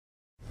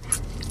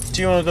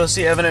Do you want to go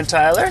see Evan and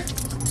Tyler?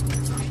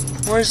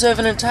 Where's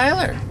Evan and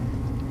Tyler?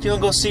 Do you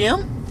want to go see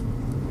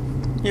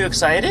them? You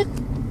excited?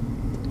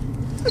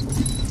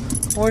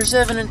 Where's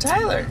Evan and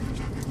Tyler?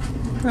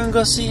 We're gonna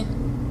go see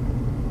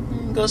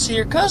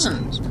your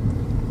cousins.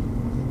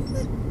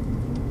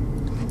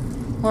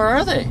 Where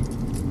are they?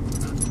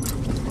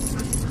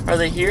 Are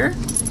they here?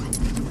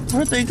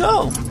 Where'd they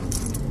go?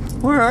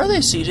 Where are they,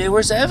 CJ?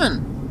 Where's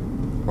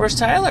Evan? Where's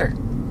Tyler?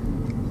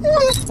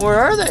 Where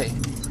are they?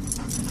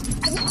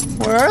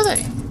 Where are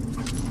they?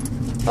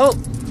 Oh,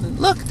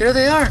 look, there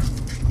they are.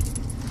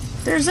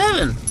 There's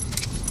Evan.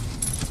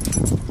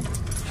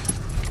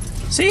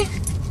 See?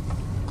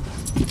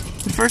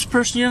 The first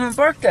person you haven't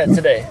barked at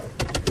today.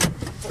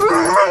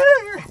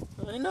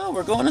 I know,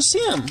 we're going to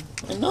see him.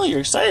 I know you're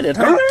excited,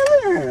 huh?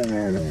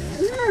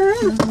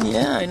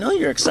 Yeah, I know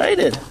you're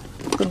excited.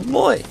 Good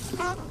boy.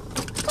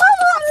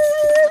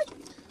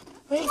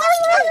 Hey,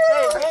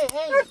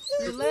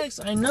 relax.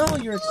 I know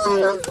you're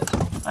excited.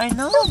 I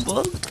know,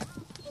 bub.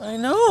 I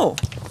know.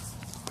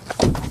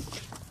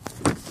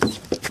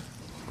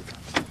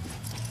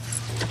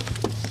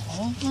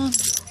 Hold on.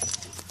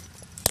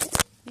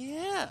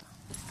 Yeah.